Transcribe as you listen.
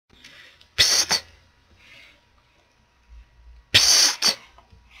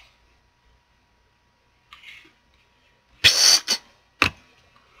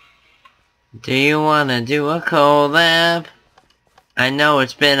Do you wanna do a collab? I know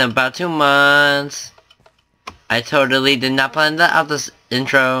it's been about 2 months. I totally did not plan out this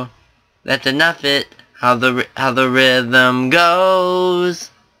intro. That did not fit how the rhythm goes.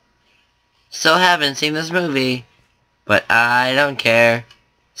 Still haven't seen this movie, but I don't care.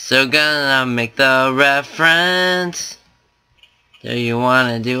 So gonna make the reference. Do you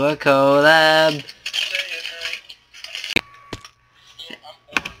wanna do a collab?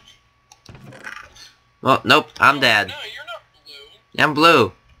 Well, nope, I'm Dad. No, you're not blue. I'm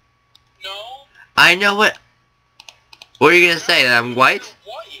blue. No. I know what. What are you gonna say? That I'm white?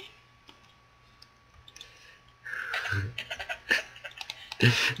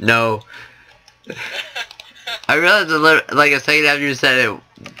 White. No. I realized like a second after you said it,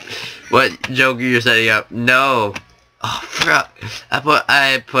 what joke you're setting up. No. Oh, fuck.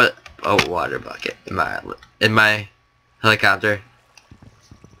 I put a water bucket in my helicopter.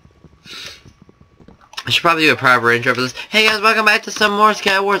 I should probably do a proper intro for this. Hey guys, welcome back to some more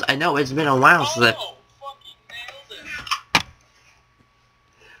Sky Wars. I know it's been a while since I... fucking nailed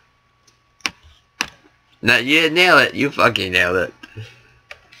it. No, you didn't nail it. You fucking nailed it.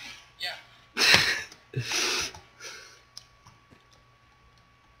 Yeah.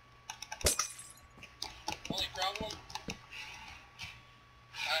 Only problem?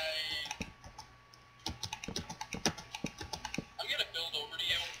 I'm gonna build over to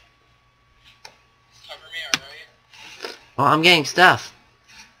you. Cover me, alright? Oh, I'm getting stuff.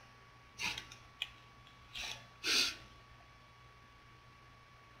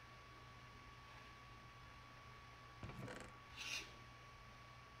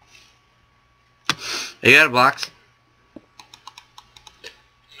 You got a box?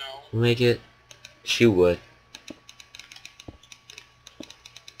 No. Make it. She would.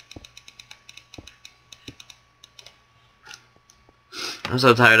 I'm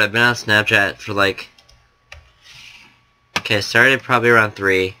so tired. I've been on Snapchat for like... Okay, started probably around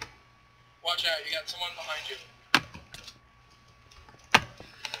 3. Watch out, you got someone behind you.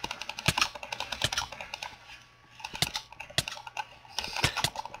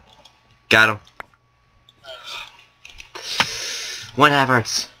 Got him. Nice. 1/2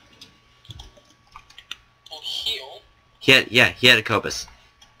 hearts. Well, heal. He had a Copus.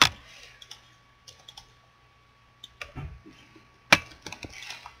 I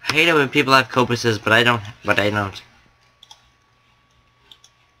hate it when people have Copuses, but I don't.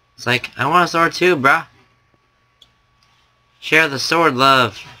 It's like, I want a sword too, bruh. Share the sword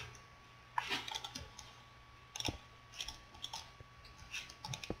love.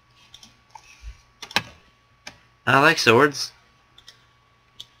 I like swords.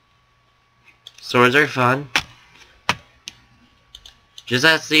 Swords are fun. Just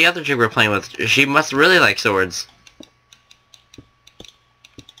ask the other chick we're playing with. She must really like swords.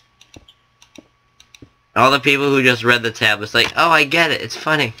 All the people who just read the tab was like, oh, I get it. It's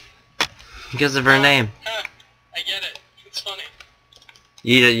funny. Because of her name. I get it. It's funny.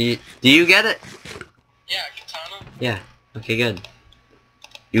 Do you get it? Yeah, katana. Yeah. Okay, good.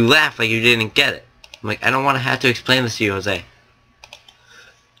 You laugh like you didn't get it. I'm like, I don't want to have to explain this to you, Jose.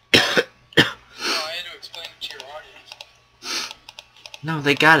 No, I had to explain it to your audience. No,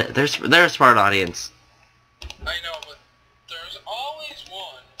 they got it. They're a smart audience. I know, but there's always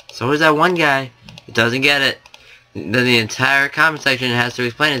one. So is that one guy who doesn't get it. Then the entire comment section has to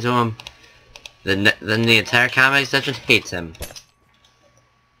explain it to him. Then the entire comment section hates him.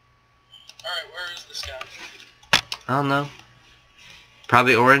 Alright, where is this guy? I don't know.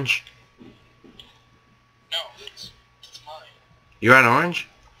 Probably orange. No, it's mine. You're on orange?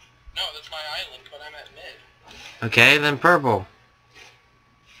 No, that's my island, but I'm at mid. Okay, then purple.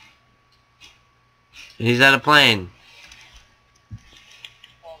 He's at a plane.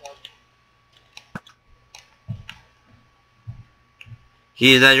 Hold up.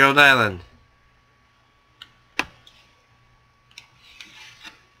 He's at your old island.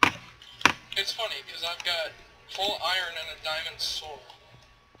 It's funny, because I've got full iron and a diamond sword.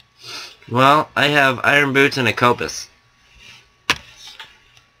 Well, I have iron boots and a Copus.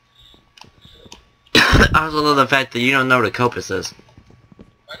 I also love the fact that you don't know what a Copus is.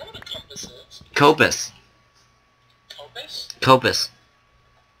 I know what a compass is. Copus. Copus? Copus.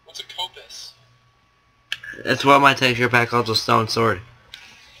 What's a copus? That's what my texture pack calls a stone sword.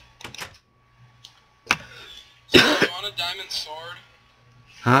 So you want a diamond sword?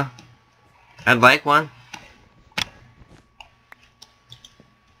 Huh? I'd like one.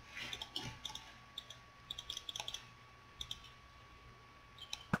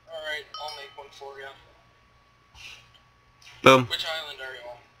 Alright, I'll make one for you. Boom. Which island are you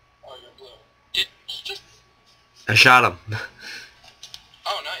on? Oh, you're blue. Did he just... I shot him.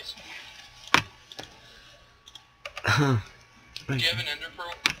 Oh, nice. Do you have an ender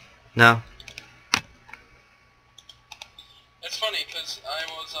pearl? No. It's funny because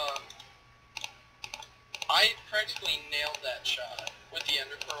I practically nailed that shot with the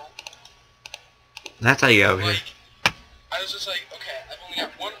ender pearl. That's how you go over here. Like, I was just like, okay, I've only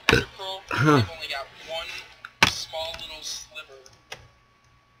got one ender pearl, and I've only got one small little sliver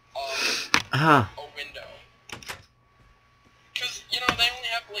of a window. Because, you know, they only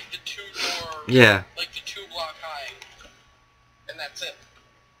have like the 2-door, Yeah. like the 2-block high, and that's it.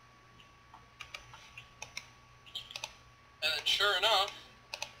 And then sure enough,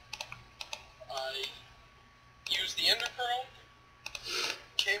 I used the ender pearl,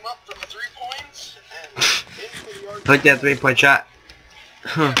 came up from 3 points, and into the yard. Put that 3-point shot.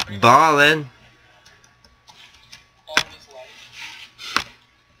 Yeah, Ballin'. all of his life.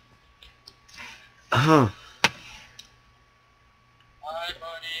 Huh. Hi,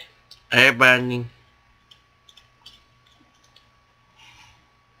 buddy. Hey, buddy.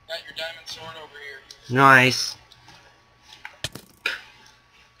 Got your diamond sword over here. Nice.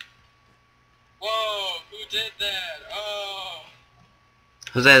 Whoa, who did that? Oh,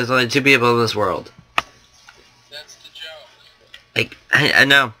 Jose, there's only 2 people in this world. that's the joke. Like, I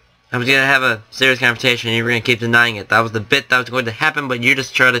know. I was gonna have a serious confrontation and you were gonna keep denying it. That was the bit that was going to happen, but you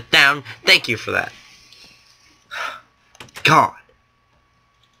just shut it down. Thank you for that. God.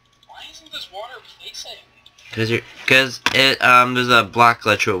 Why isn't this water placing? Because there's a block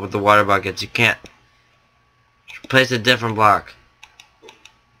glitch to it with the water buckets. You can't place a different block.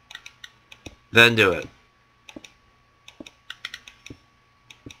 Then do it.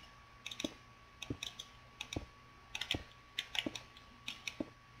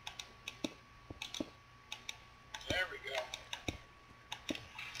 There we go.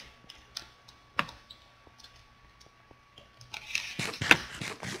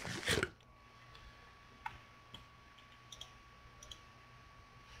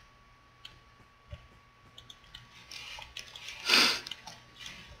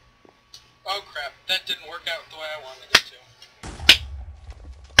 Oh crap, that didn't work out the way I wanted it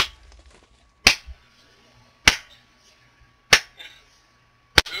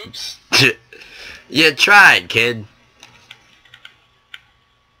to. Oops. You tried, kid.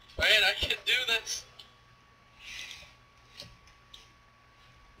 Wait, I can do this.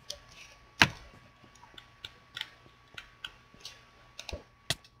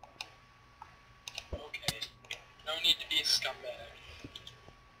 Okay. No need to be a scumbag.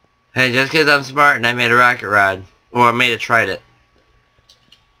 Hey, just because I'm smart and I made a rocket rod. Or I made a tried it.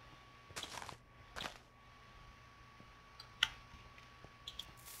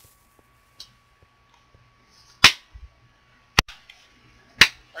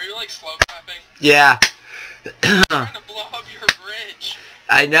 Are you like slow clapping? Yeah. I'm trying to blow up your bridge.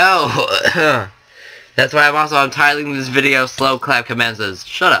 I know. That's why I'm titling this video Slow Clap Commences.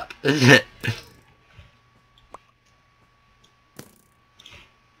 Shut up.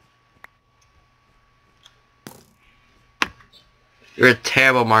 You're a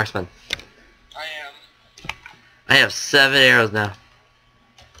terrible marksman. I am. I have 7 arrows now.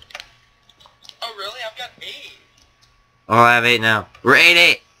 Oh really? I've got 8. Oh, I have 8 now. We're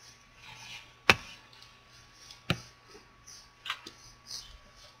 8-8.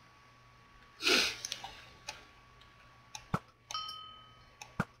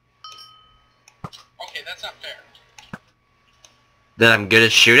 Okay, that's not fair. That I'm good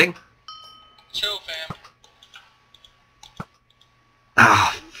at shooting? Chill, fam.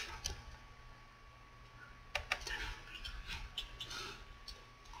 Ah.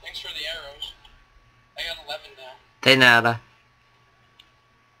 Thanks for the arrows. I got 11 now. De nada.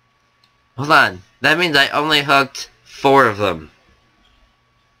 Hold on. That means I only hooked 4 of them.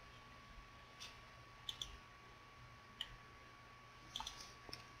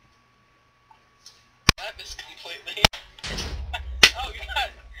 That missed completely. Oh god,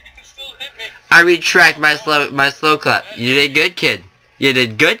 it still hit me. I retract my slow clap. You did good, kid. You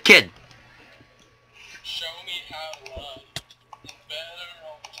did good, kid. Show me how to love. It's better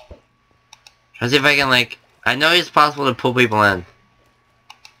all the time. Let's see if I can, like... I know it's possible to pull people in.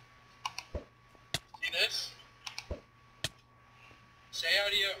 See this? Say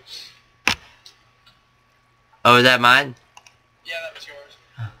adios. Oh, is that mine? Yeah, that was yours.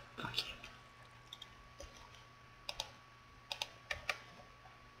 Okay.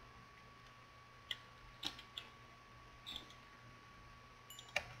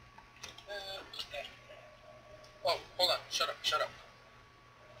 Oh, hold on. Shut up. Shut up.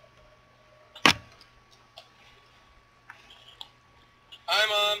 Hi,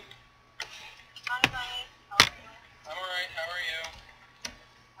 Mom. Hi, buddy. How are you? I'm alright. How are you?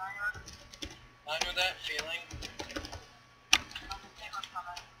 Tired? Fine with that feeling?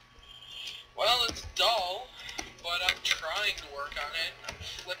 trying to work on it. I'm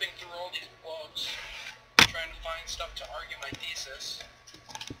flipping through all these books, trying to find stuff to argue my thesis.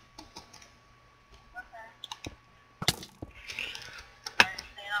 Okay. Are you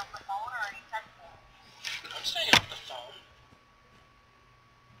staying off the phone or are you texting? I'm staying off the phone.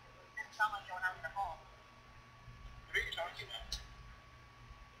 It didn't sound like you were having the phone. What are you talking about?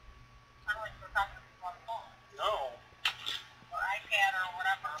 Sounded like you were talking to people on the phone. No. Or iPad or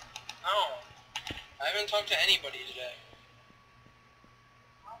whatever. No. I haven't talked to anybody today.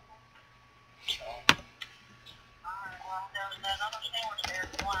 Okay. So. Alright, well, there's another sandwich there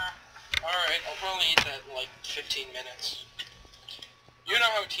if you want. Alright, I'll probably eat that in like 15 minutes. You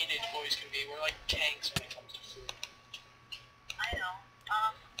know how teenage boys can be. We're like tanks when it comes to food. I know.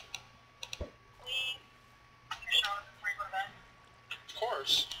 We your show before you go to bed. Of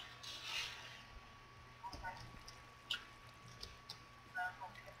course. Okay.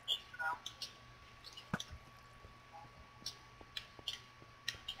 We'll get the sheets now.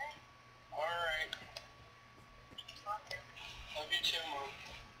 Okay. Alright. Love you. Love you too, Mom.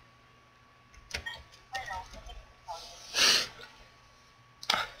 I know. I think it's fun.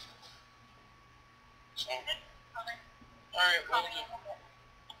 So. Okay. Alright, well,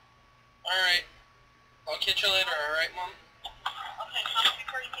 alright. I'll catch you later, alright, Mom? Okay, come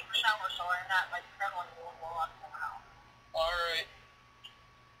before you take a shower so we're not like struggling to go out of the house. Alright.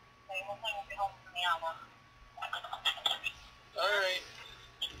 Okay, hopefully we'll be home for the hour. Alright.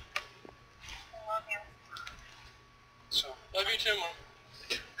 I love you. So, love you too, Mom.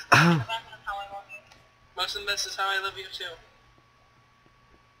 The best is how I love you. Most and best is how I love you too.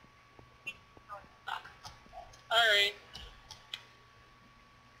 Alright.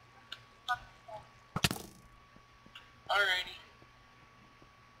 Alrighty.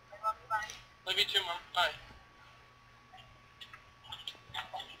 I love you, bye. Love you too, Mom. Bye.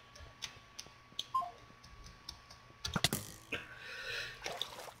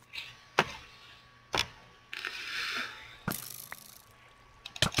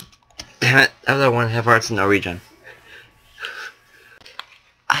 Damn it, that was a 1/2 hearts in Norwegian.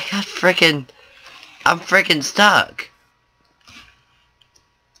 I'm frickin' stuck.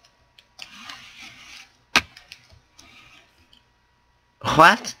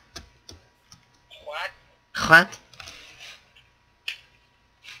 What? What? What?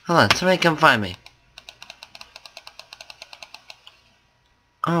 Hold on, somebody come find me.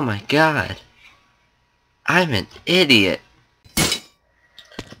 Oh my god. I'm an idiot.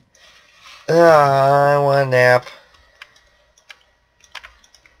 I want a nap.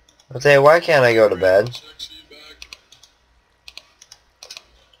 I'll tell you, why can't I go to bed? Sexy back.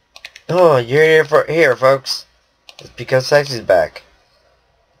 Oh, you're here, folks. It's because Sexy's back.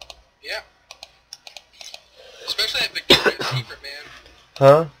 Yeah. Especially at Victoria's Secret, man.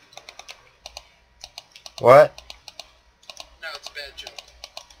 Huh? What? No, it's a bad joke.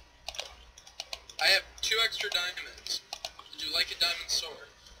 I have 2 extra diamonds. Would you like a diamond sword?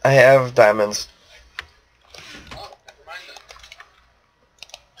 I have diamonds. Oh, never mind then.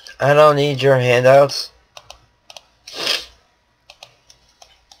 I don't need your handouts.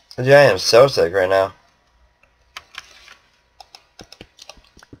 Dude, I am so sick right now.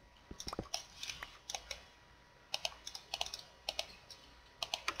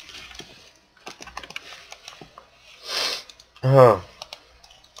 Oh.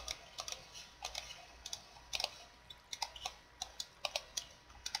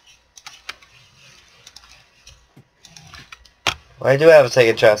 Well, I do have a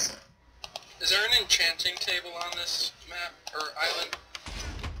second chest. Is there an enchanting table on this map, or island?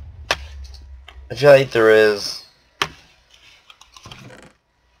 I feel like there is.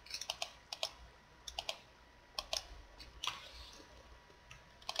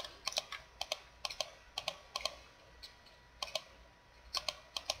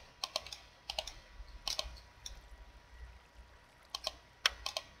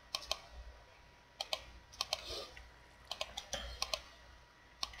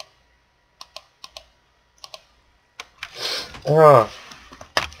 Oh.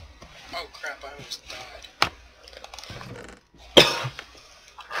 Oh crap, I almost died.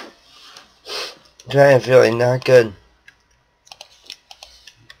 I am feeling not good.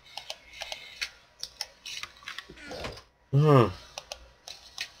 Hmm.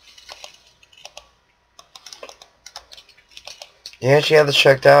 Yeah, she had this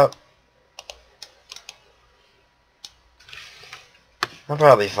checked out. I'm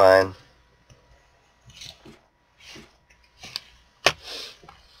probably fine.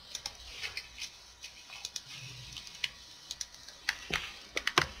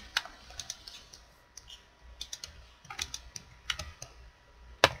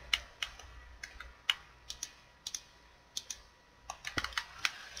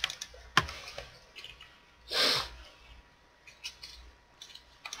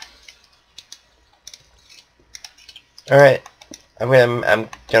 Alright. I'm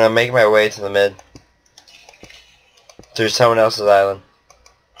gonna make my way to the mid. Through someone else's island.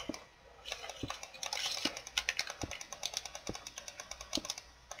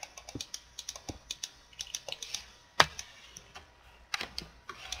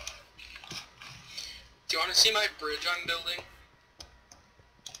 Do you want to see my bridge I'm building?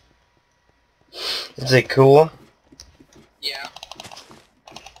 Is it cool? Yeah.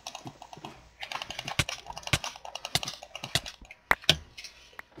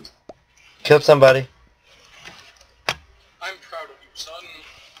 Killed somebody. I'm proud of you, son.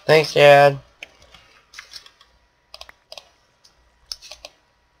 Thanks, Dad.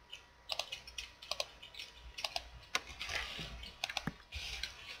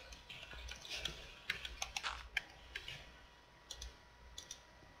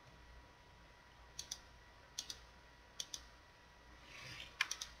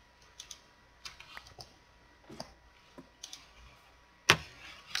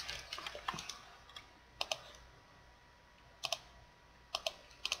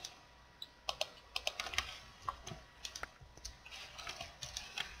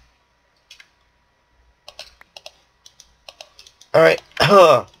 Alright.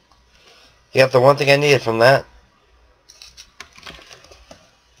 You got the one thing I needed from that.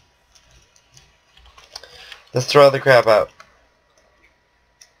 Let's throw the crap out.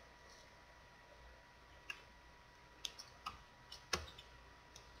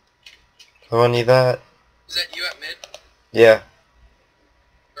 I don't need that. Is that you at mid? Yeah.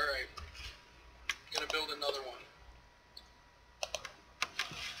 Alright. Gonna build another one.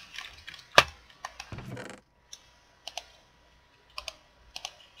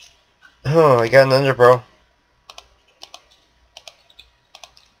 Oh, I got an underpro.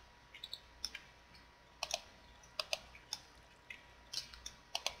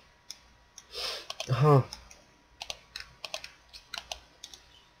 Oh.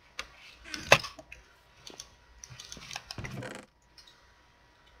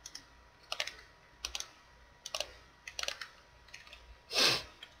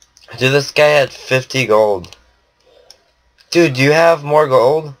 Dude, this guy had 50 gold. Dude, do you have more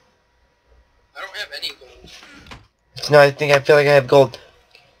gold? I don't have any gold. No, I feel like I have gold.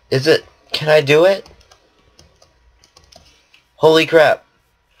 Is it? Can I do it? Holy crap.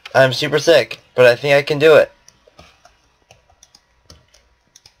 I'm super sick, but I think I can do it.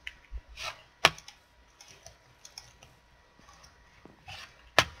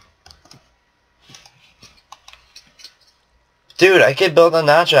 Dude, I could build a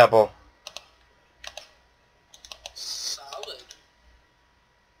notch apple. Solid.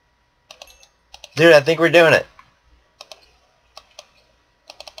 Dude, I think we're doing it.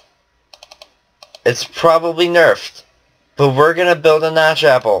 It's probably nerfed, but we're gonna build a notch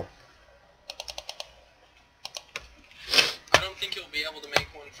apple. I don't think you'll be able to make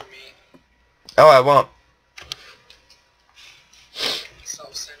one for me. Oh, I won't.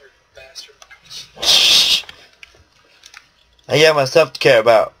 Self-centered bastard. Shh. I got myself to care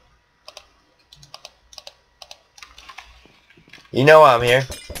about. You know I'm here.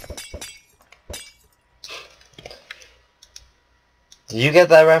 Did you get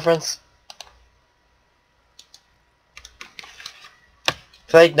that reference?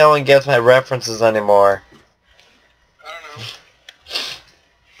 I feel like no one gets my references anymore. I don't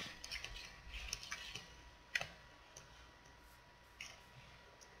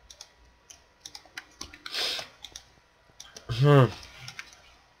know.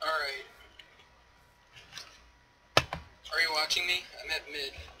 Alright. Are you watching me? I'm at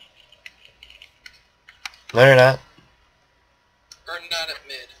mid. No, you're not. Or not at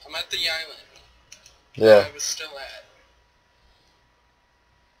mid. I'm at the island. Yeah. I was still at.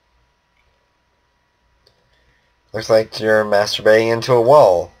 Looks like you're masturbating into a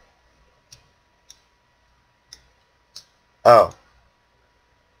wall. Oh.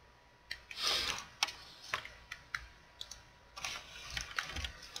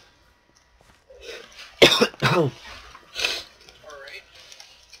 Alright.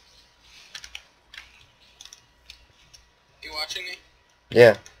 You watching me?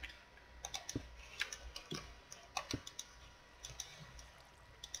 Yeah.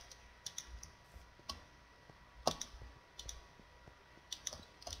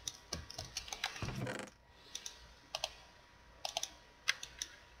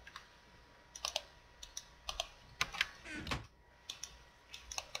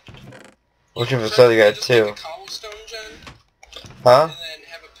 Looking for this other guy Just too. make a cobblestone gen, Huh? and then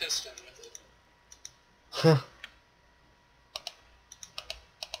have a piston with it. Huh.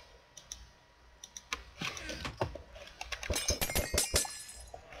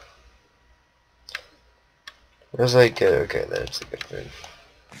 was like good. Okay, that's a good thing.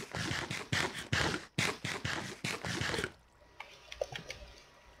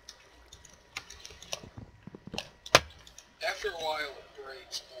 After a while, it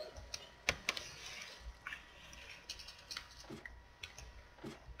breaks, but...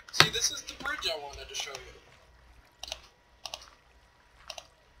 See, this is the bridge I wanted to show you.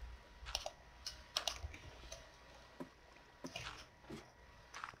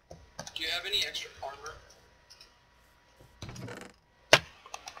 Do you have any extra armor?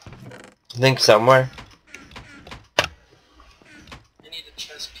 I think somewhere. I need a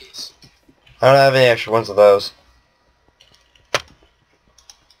chest piece. I don't have any extra ones of those.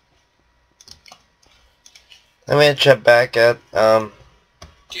 I'm gonna check back at, Do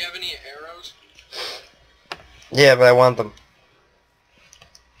you have any arrows? yeah, but I want them.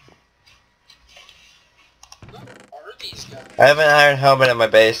 What are these guys? I have an iron helmet at my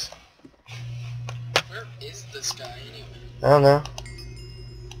base. Where is this guy anyway? I don't know.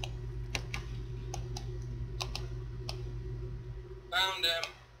 Found him.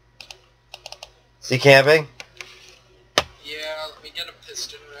 Is he camping? Yeah, let me get a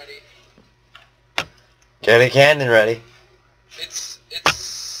piston ready. Get a cannon ready. It's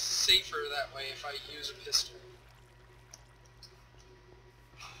safer that way if I use a piston.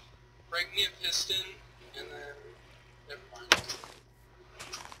 Break me a piston, and then... Never mind.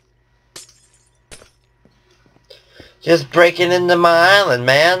 Just breaking into my island,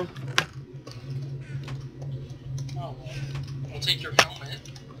 man. Oh, well. I'll take your helmet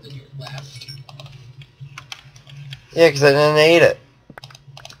that you left. Yeah, 'cause I didn't eat it.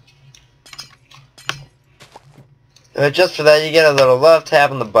 But just for that, you get a little love tap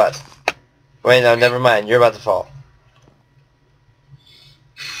on the butt. Wait, no, never mind. You're about to fall.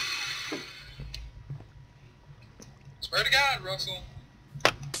 Swear to God, Russell.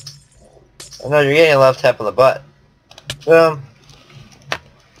 Oh, no, you're getting a love tap on the butt. I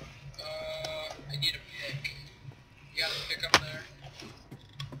need a pick. You got a pick up there?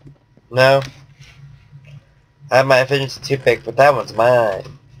 No. I have my efficiency 2 pick, but that one's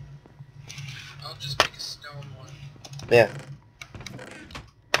mine. I'll just make a stone one. Yeah.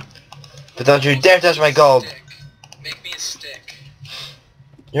 But don't you dare touch my gold. Stick. Make me a stick.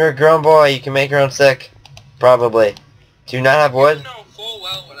 You're a grown boy. You can make your own stick. Probably. Do you not have wood? You know full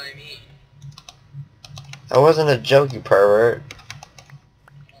well what I mean. That wasn't a joke, you pervert.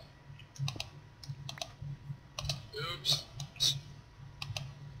 Oops.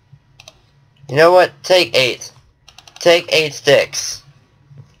 You know what? Take 8. Take 8 sticks.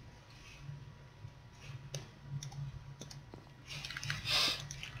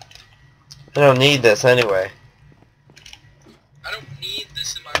 I don't need this anyway. I don't need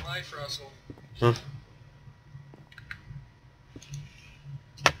this in my life, Russell.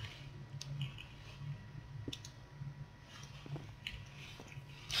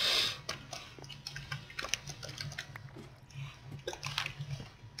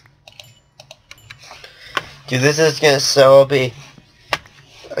 Dude, this is gonna so be.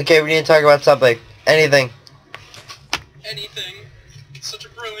 Okay, we need to talk about something. Anything. Anything. It's such a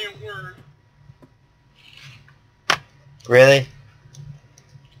brilliant word. Really?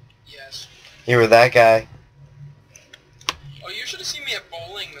 Yes. You were that guy. Oh, you should have seen me at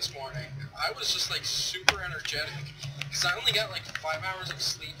bowling this morning. I was just like super energetic. Because I only got like 5 hours of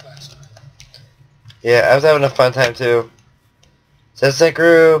sleep last night. Yeah, I was having a fun time too. Says Set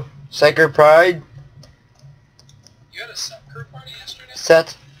Crew Pride? You had a set crew party yesterday?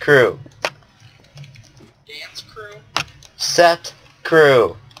 Set Crew. Dance crew? Set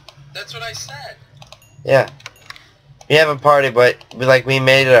Crew. That's what I said. Yeah. We have a party, but we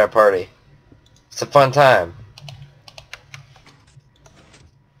made it our party. It's a fun time.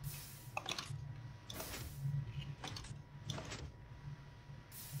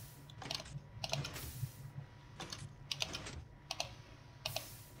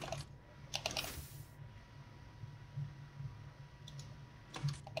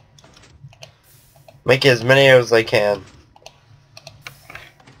 Make as many as I can.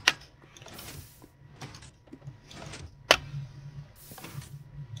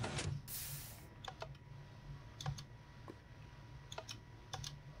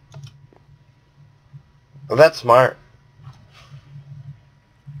 Well, that's smart.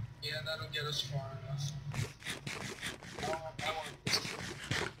 Yeah, that'll get us far enough. I want this.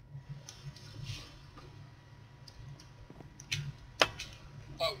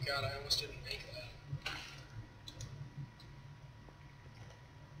 Oh god, I almost didn't make that.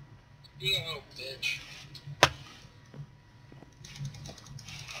 Being a little bitch.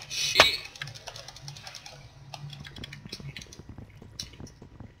 Shit.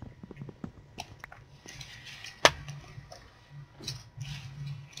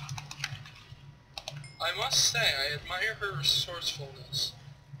 I must say, I admire her resourcefulness.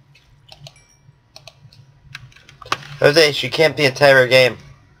 Jose, she camped the entire game.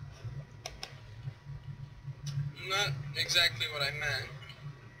 Not exactly what I meant.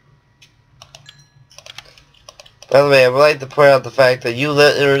 By the way, I would like to point out the fact that you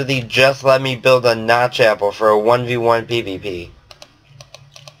literally just let me build a notch apple for a 1v1 PvP.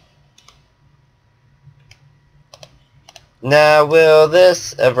 Now, will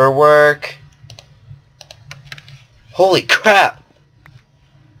this ever work? Holy crap!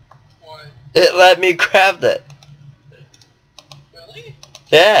 What? It let me craft it. Really?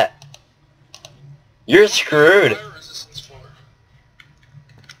 Yeah. You're What screwed. fire resistance for?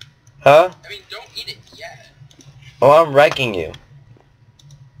 Huh? I mean, don't eat it yet. Oh, I'm wrecking you.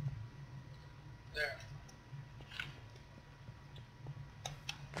 There.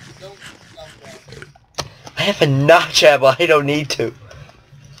 Don't stop that. I have a notch apple. I don't need to.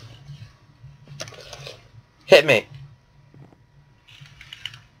 Hit me.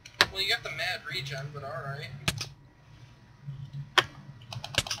 Well, you got the mad regen, but alright.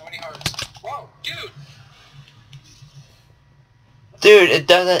 How many hearts? Whoa, dude! Dude, it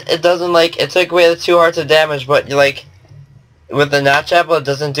doesn't like, it took away the 2 hearts of damage, but you like, with the notch apple, it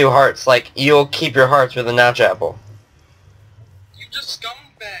doesn't do hearts. Like, you'll keep your hearts with the notch apple. You just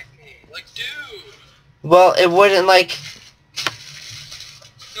scumbag me. Like, dude! Well, it wouldn't like,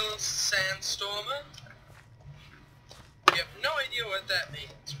 Little sandstormer? You have no idea what that means.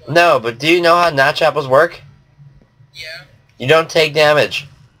 But no, but do you know how notch apples work? yeah. You don't take damage.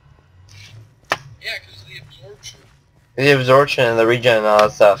 Yeah, because of the absorption. The absorption and the regen and all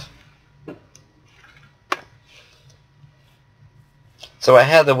that stuff. So I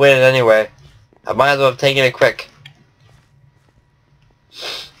had to win it anyway. I might as well have taken it quick.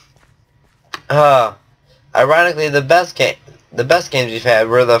 Ironically, the best games we've had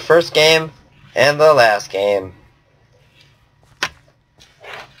were the first game and the last game.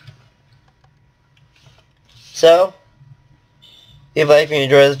 So, if you like and you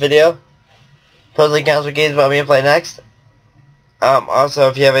enjoy this video, post in the comments what games you want me to play next. Also,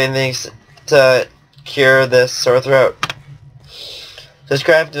 if you have anything to cure this sore throat,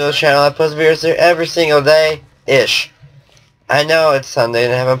 subscribe to the channel. I post videos there every single day-ish. I know it's Sunday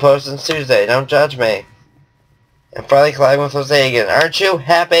and I haven't posted since Tuesday. Don't judge me. I'm probably collabing with Jose again. Aren't you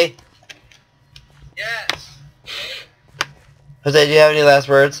happy? Yes! Jose, do you have any last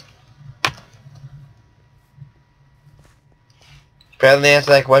words? Apparently the answer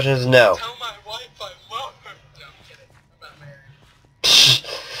to that question is no. Tell my wife I love her! No, I'm kidding. I'm not married.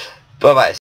 Bye-bye.